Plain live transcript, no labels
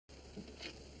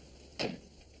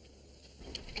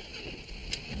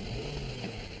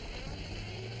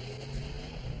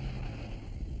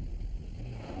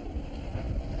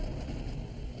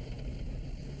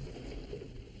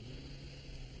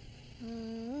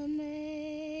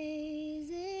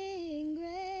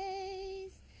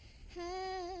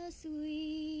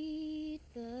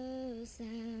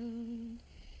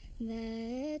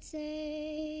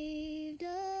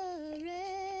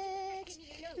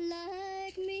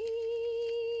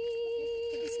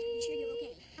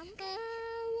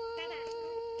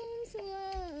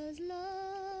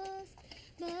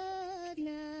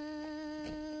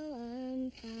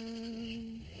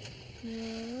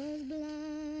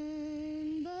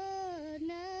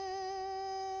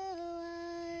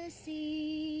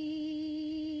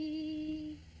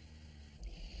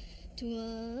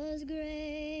'Twas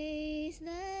grace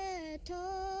that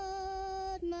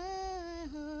taught my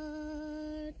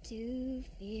heart to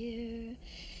fear,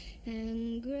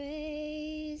 and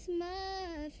grace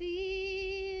my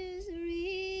fears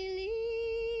released.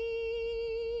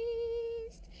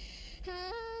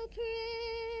 How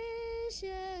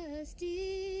precious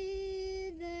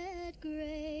did that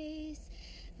grace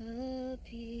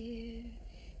appear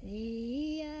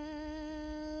the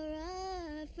hour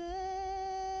I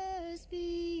first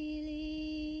believed.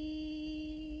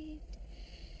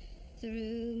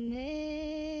 Through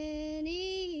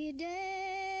many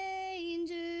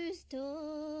dangers,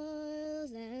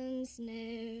 toils, and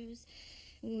snares,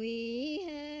 we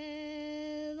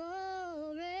have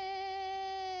already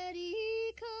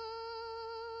come.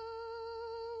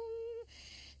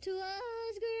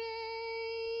 'Twas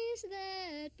grace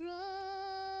that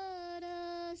brought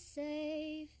us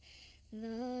safe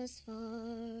thus far.